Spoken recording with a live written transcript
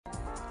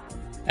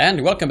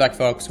And welcome back,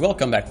 folks,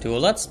 welcome back to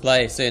Let's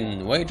Play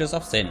SiN, Wages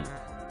of Sin.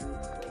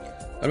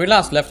 When we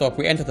last left off,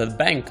 we entered the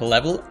bank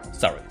level,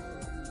 sorry,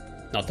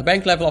 not the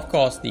bank level, of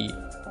course, the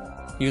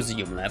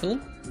museum level.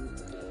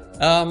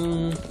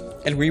 And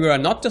we were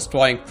not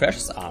destroying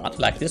precious art,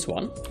 like this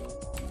one,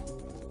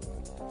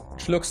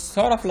 which looks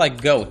sort of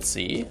like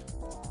goatsy.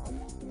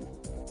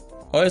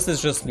 Or is this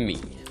just me?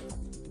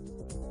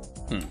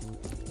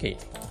 Okay.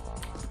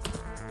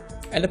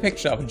 And a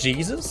picture of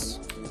Jesus.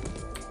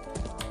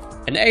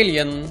 An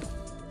alien.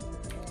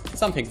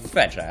 Something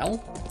fragile.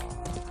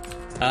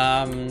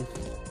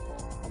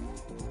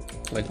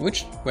 Wait,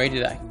 which way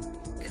did I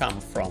come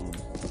from?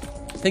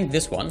 I think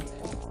this one.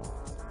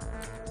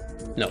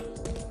 No.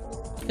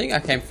 I think I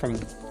came from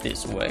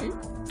this way.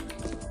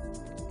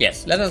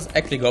 Yes, let us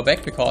actually go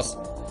back because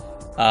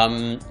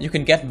you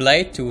can get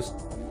Blade to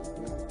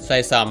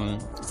say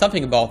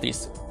something about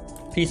these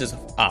pieces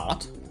of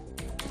art.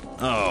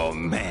 Oh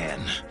man,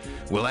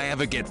 will I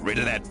ever get rid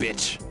of that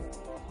bitch?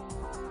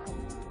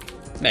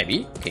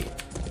 Maybe. Okay.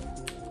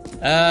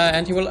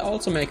 And he will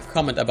also make a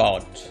comment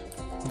about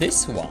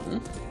this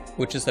one,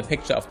 which is a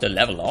picture of the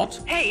level lord.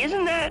 Hey,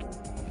 isn't that?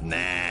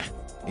 Nah,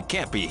 it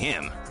can't be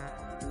him.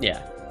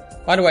 Yeah.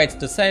 By the way, it's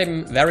the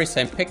very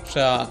same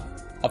picture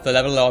of the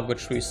level lord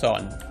which we saw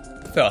in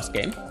the first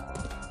game.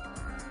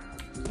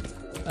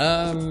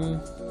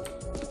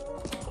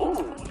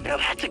 Ooh, now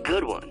that's a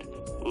good one.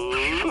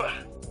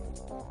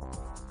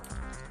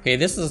 Okay,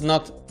 this is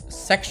not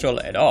sexual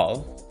at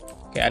all.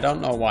 Okay, I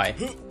don't know why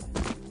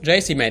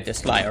JC made this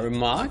sly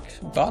remark,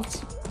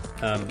 but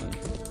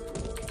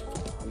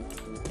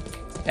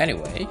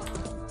anyway,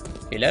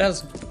 okay, let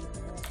us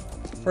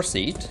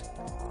proceed.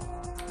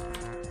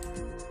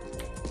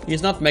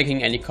 He's not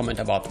making any comment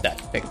about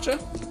that picture,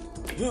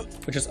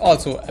 which is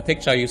also a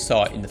picture you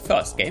saw in the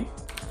first game.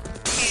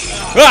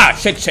 Ah,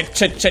 shit.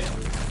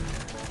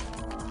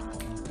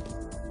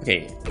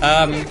 Okay,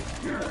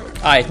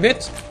 I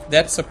admit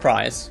that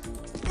surprise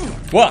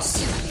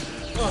was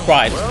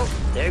quite. Well,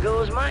 there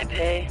goes my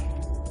pay.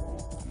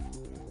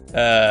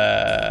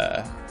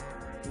 I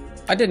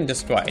didn't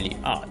destroy any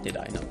art, did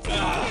I? No.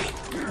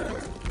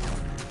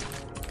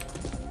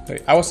 Okay,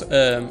 I was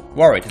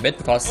worried a bit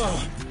because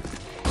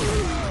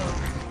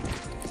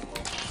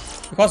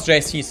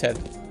JC said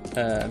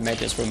made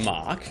this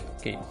remark.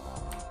 Okay.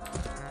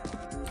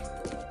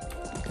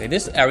 Okay,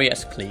 this area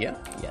is clear.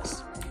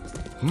 Yes.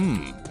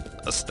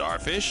 A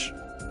starfish?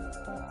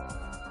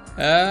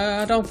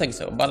 I don't think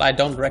so, but I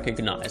don't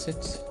recognize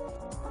it.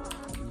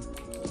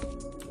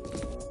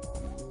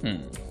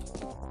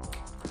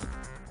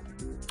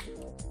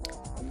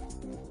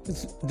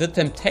 The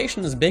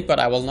temptation is big, but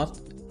I will not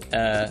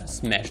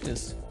smash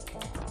this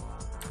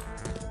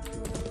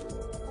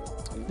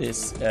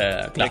glass.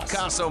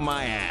 Picasso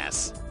my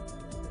ass.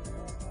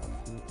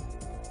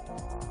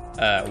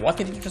 What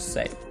did you just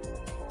say?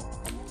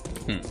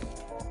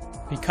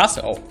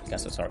 Picasso. Oh,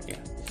 Picasso, sorry. Yeah.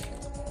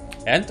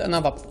 And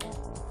another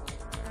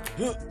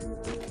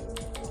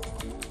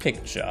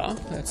picture.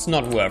 It's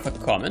not worth a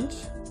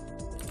comment.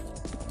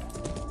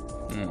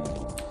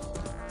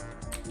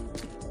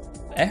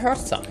 I heard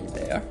something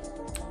there.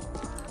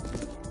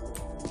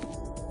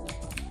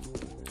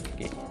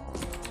 Okay.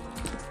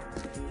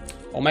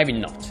 Or maybe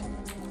not.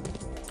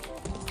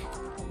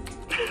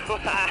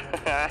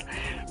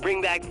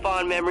 Bring back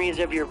fond memories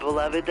of your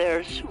beloved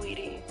there,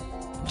 sweetie.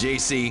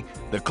 JC,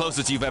 the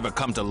closest you've ever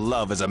come to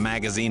love is a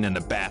magazine in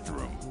the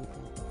bathroom.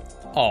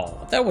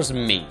 Oh, that was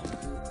mean.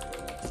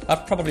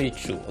 But probably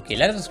true. Okay,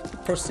 let us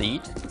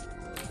proceed.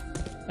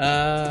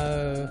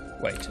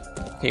 Wait.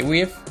 Okay,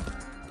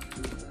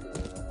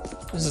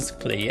 this is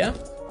clear.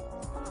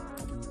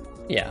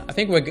 Yeah, I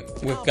think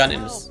we've gone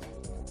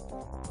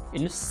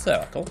in a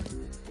circle.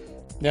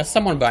 There's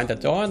someone behind the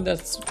door, and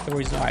that's the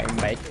reason I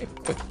make a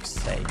quick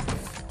save.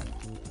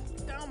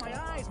 Down my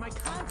eyes, my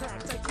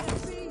contacts, I can't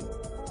see.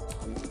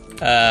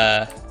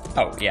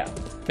 Oh yeah.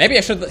 Maybe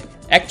I should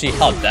actually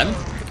help them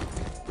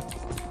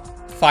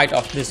fight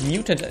off this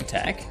mutant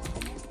attack.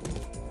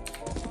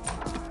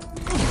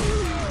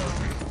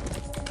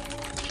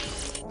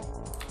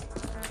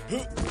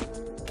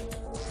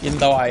 Even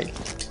though I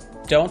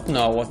don't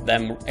know what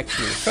them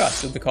actually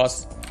refers to,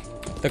 because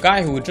the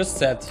guy who just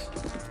said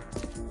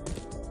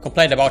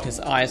complained about his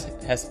eyes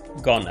has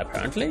gone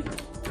apparently.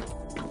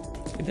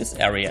 This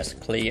area is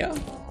clear.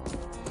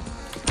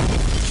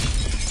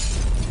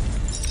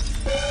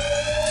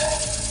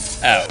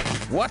 Oh.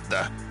 What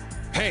the?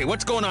 Hey,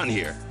 what's going on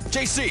here?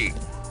 JC!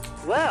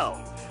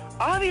 Well,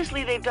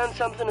 obviously they've done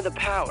something to the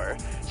power,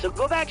 so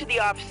go back to the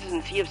offices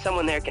and see if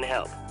someone there can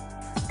help.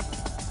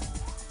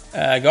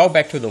 Go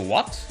back to the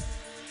what?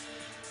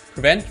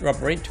 Prevent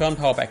robbery, turn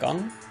power back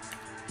on.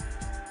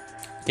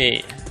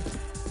 Okay.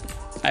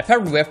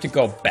 Apparently we have to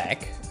go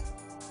back.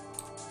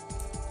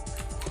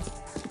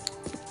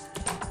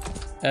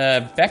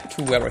 Back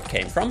to where it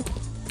came from.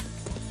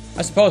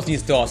 I suppose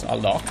these doors are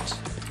locked.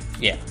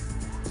 Yeah.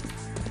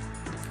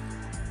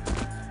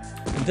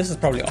 This is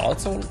probably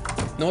also...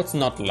 No, it's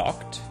not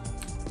locked.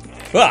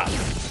 Ah!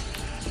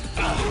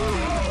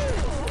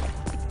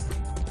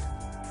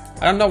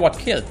 I don't know what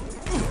killed him.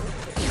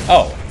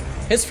 Oh,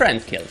 his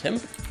friend killed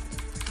him.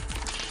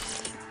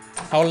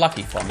 How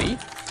lucky for me.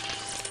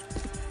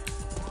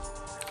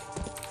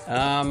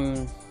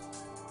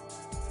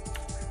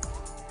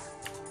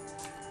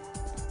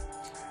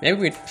 Maybe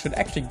we should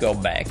actually go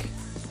back.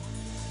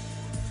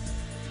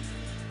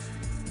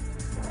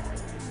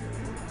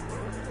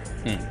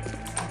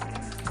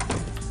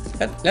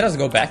 Let us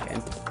go back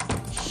and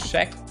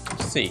check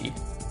to see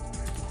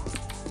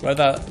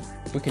whether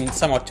we can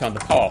somehow turn the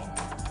power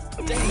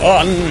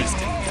on.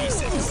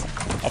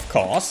 Of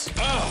course.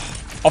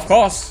 Of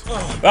course.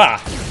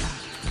 Ah.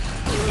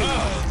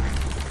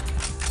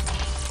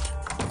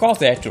 Of course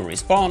they have to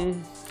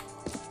respawn.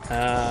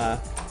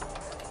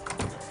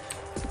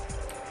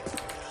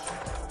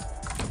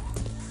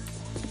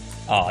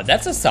 Oh,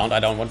 that's a sound I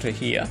don't want to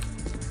hear.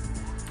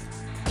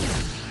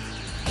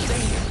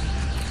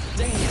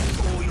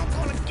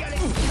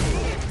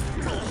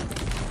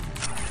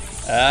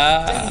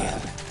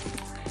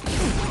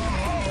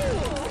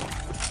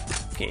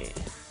 Okay.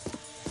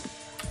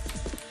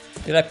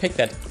 Did I pick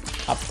that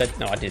up? That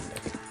no, I didn't.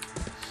 Okay.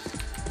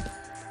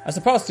 I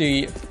suppose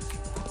the.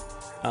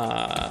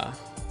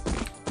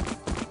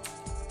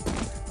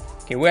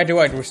 Okay, where do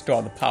I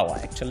restore the power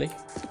actually?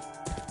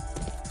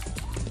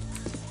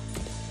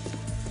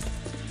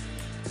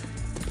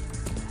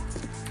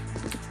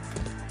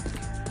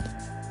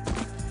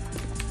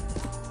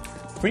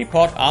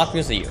 Freeport Art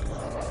Museum.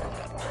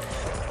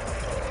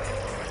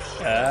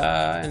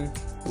 And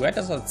where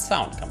does that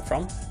sound come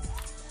from?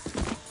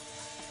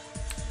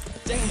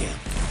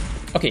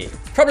 Okay,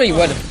 probably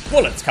where the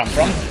bullets come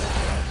from.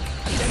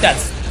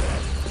 That's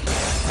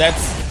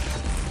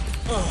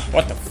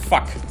what the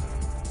fuck?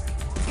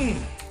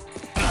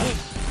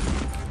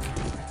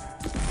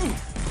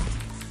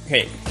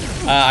 Okay,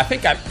 I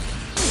think I'm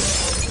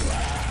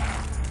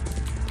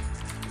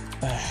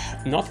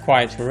not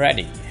quite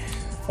ready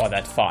for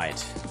that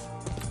fight.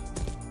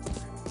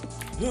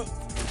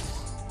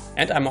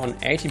 And I'm on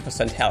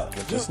 18% health,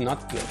 which is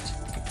not good.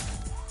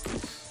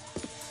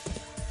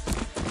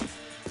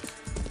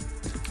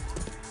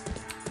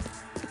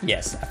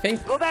 Yes, I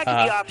think... Go back to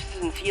the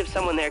offices and see if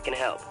someone there can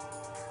help.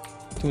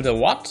 To the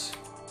what?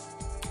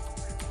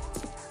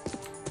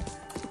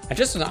 I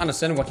just don't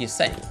understand what he's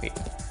saying. Okay.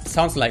 It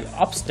sounds like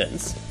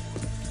obstance.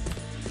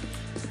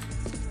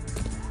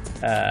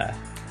 Okay,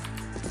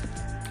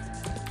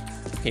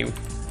 we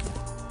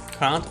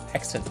can't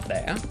exit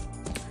there.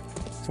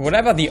 So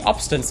whatever the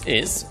obstance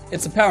is,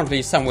 it's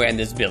apparently somewhere in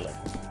this building.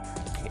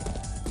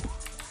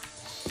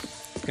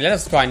 Okay, let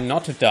us try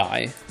not to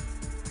die.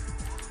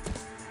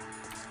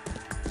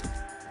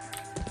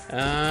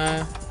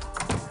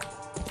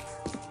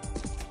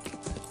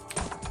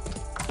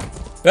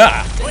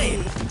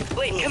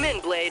 Blade, come in,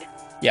 Blade.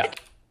 Yeah.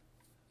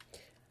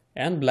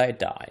 And Blade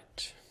died.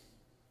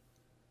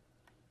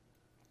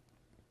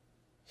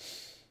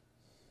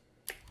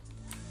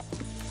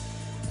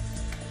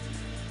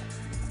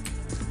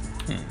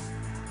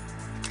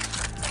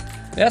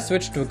 Let's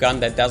switch to a gun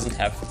that doesn't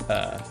have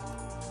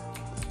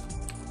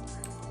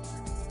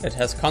that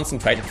has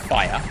concentrated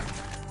fire.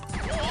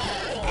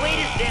 Blade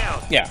is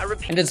down. Yeah,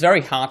 and it's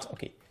very hard.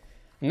 Okay,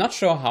 I'm not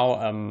sure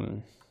how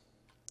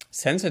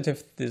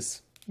sensitive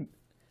this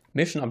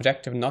mission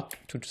objective not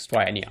to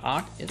destroy any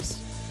art is.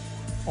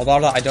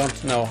 Although I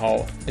don't know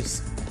how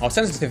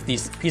sensitive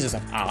these pieces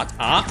of art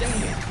are.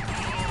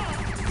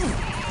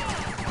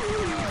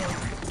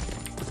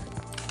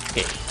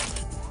 Okay.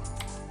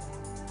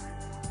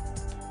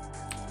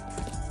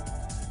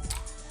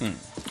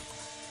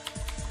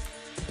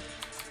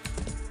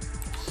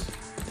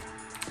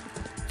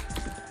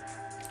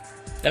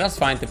 Let us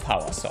find the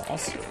power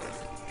source.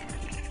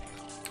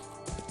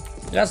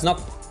 Let us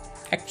not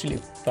actually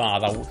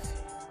bother with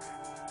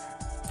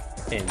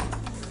him.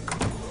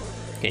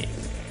 Okay.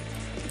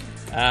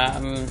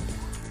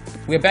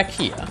 We're back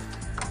here.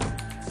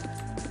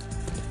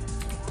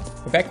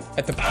 We're back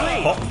at the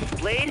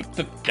Blade,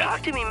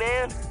 talk to me,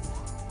 man.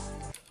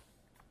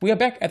 We are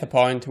back at the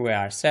point where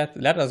I said,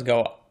 let us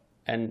go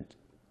and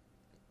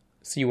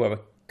see where we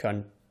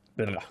can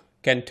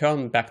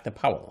turn back the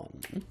power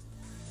on.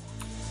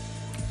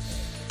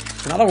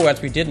 In other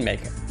words, we didn't make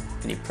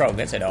any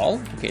progress at all.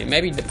 Okay,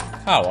 maybe the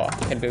power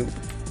can be...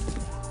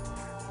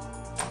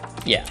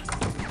 Yeah.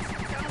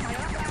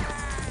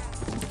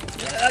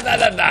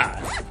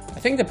 I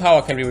think the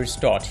power can be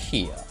restored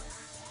here.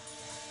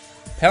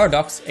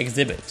 Paradox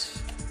exhibit.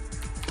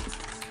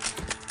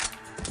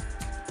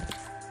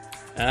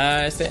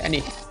 Is there any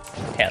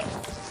help?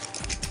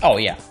 Oh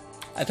yeah.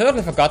 I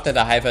totally forgot that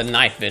I have a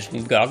night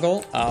vision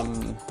goggle.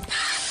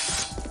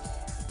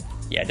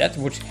 Yeah, that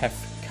would have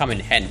come in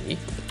handy.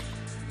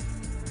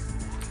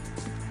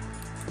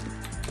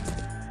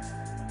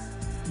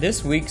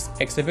 This week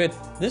exhibits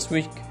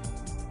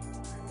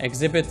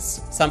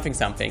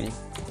something.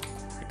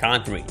 I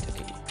can't read.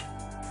 Okay.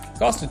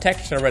 Because the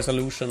texture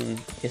resolution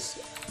is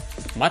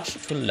much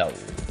too low.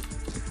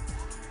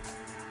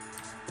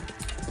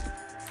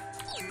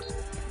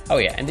 Oh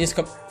yeah, and these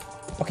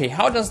Okay,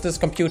 how does this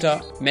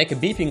computer make a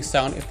beeping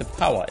sound if the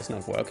power is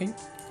not working?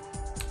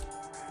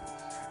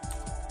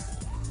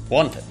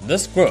 Wanted,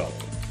 this girl.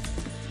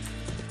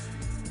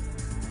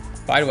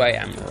 By the way,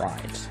 I'm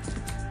right.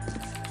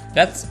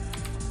 That's...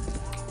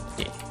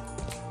 Yeah.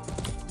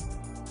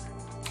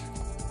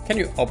 Can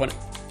you open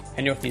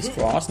any of these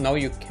drawers? No,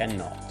 you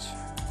cannot.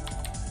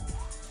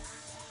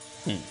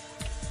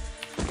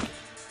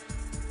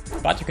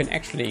 But you can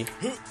actually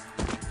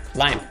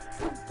climb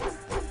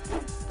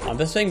on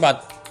this thing,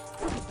 but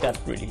that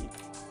really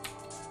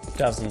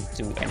doesn't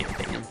do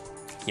anything.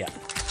 Yeah.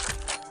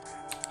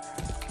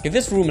 Okay,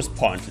 this room is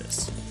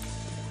pointless.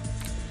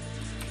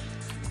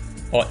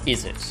 Or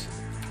is it?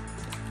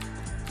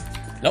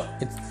 No,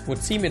 it would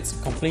seem it's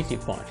completely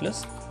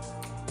pointless.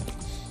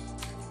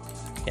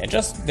 Yeah,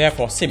 just there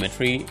for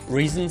symmetry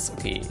reasons.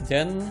 Okay,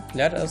 then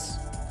let us...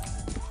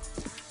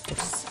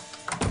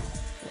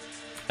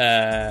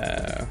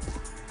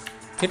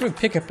 did we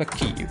pick up a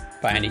key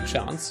by any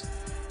chance?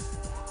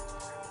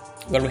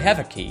 Well, we have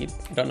a key.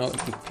 I don't know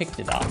if we picked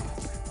it up.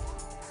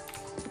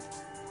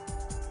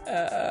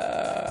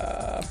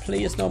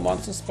 Please, no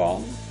monster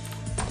spawn.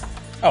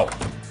 Oh,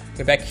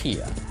 we're back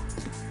here.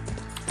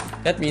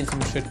 That means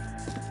we should...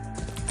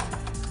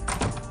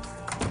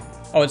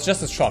 Oh, it's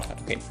just a shortcut.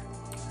 Okay.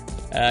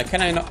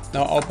 Can I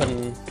now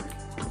open...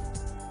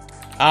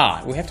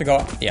 Ah, we have to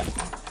go... Yeah.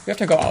 We have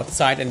to go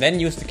outside and then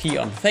use the key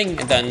on the thing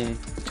and then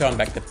turn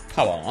back the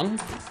power on.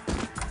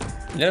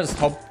 Let us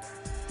hope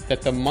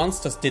that the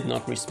monsters did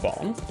not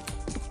respawn.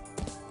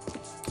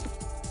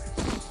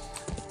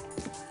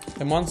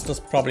 The monsters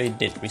probably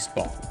did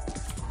respawn.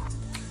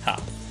 Ha.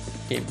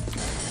 Okay.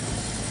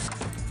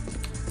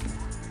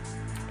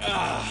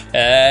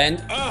 And...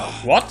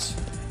 What?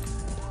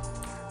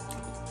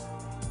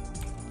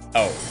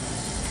 Oh.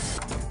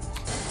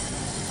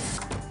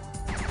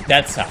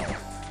 That's how.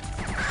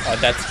 Oh,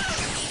 that's...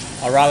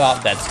 Or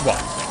rather, that's what.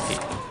 Okay.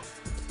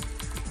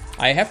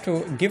 I have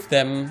to give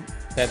them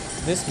that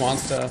this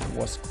monster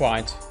was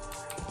quite...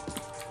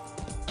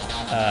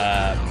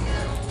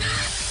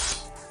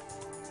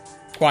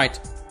 quite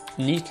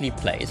neatly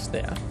placed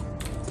there.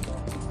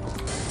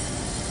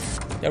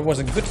 There was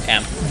a good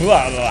amp.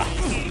 Blah, blah.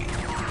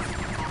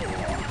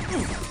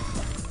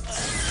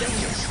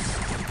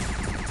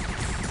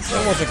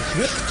 There was a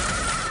good...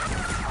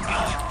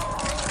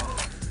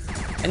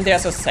 And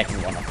there's a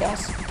second one, of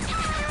course.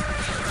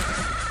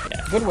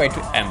 Yeah, good way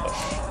to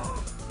ambush.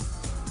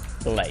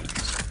 Blade.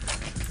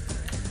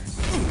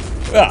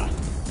 Ah.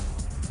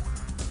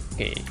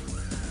 Okay.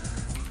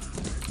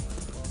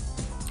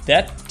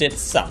 That did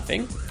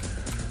something.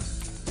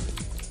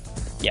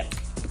 Yeah.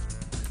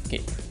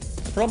 Okay.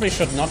 Probably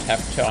should not have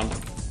turned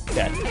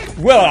that.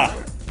 Whoa!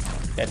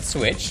 That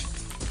switch.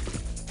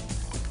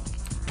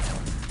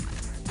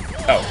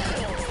 Oh.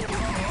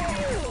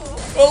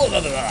 Oh,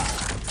 blah, blah, blah.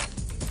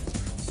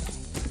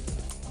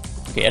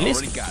 Okay, at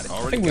least I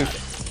think we've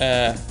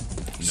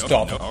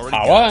stopped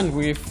power and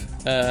we've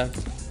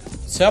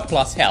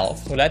surplus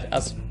health, so let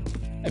us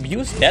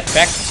abuse that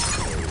back.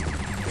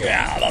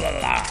 Yeah, blah, blah,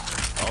 blah.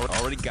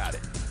 Already got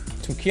it.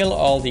 To kill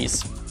all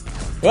these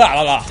blah,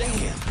 blah, blah.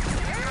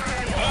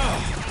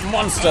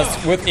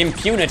 Monsters with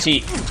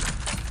impunity.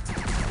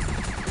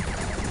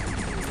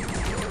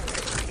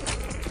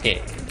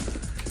 Okay.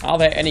 Are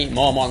there any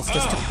more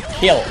monsters to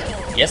kill?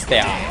 Yes,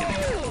 there are.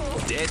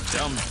 Dead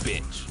dumb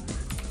bitch.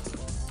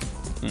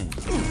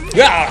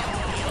 Yeah.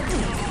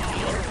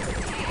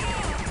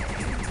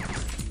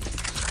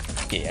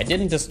 Okay, I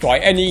didn't destroy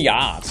any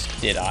yards,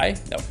 did I?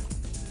 No.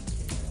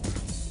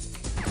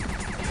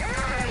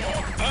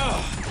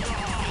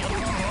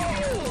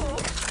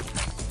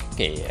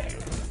 Okay,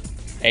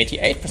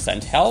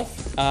 88%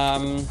 health.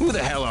 Who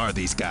the hell are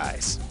these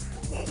guys?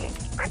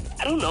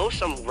 I don't know,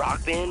 some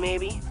rock band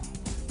maybe?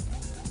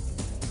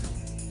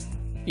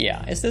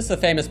 Yeah, is this a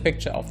famous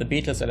picture of the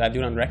Beatles that I do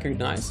not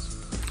recognize?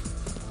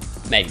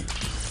 Maybe.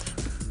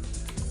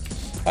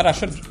 But I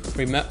should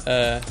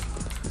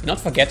not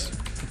forget to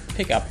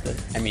pick up the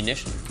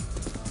ammunition.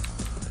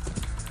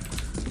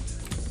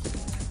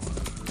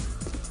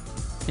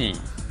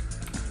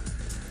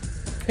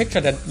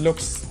 Picture that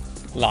looks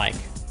like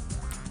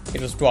it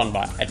was drawn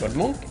by Edward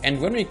Munch. And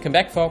when we come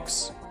back,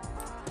 folks,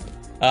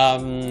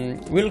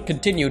 we'll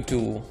continue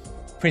to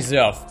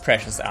preserve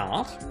precious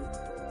art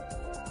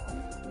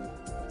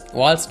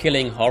whilst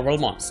killing horrible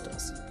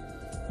monsters.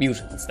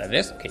 Mutants, that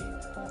is. Okay.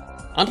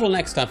 Until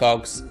next time,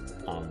 folks.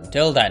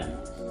 Until then.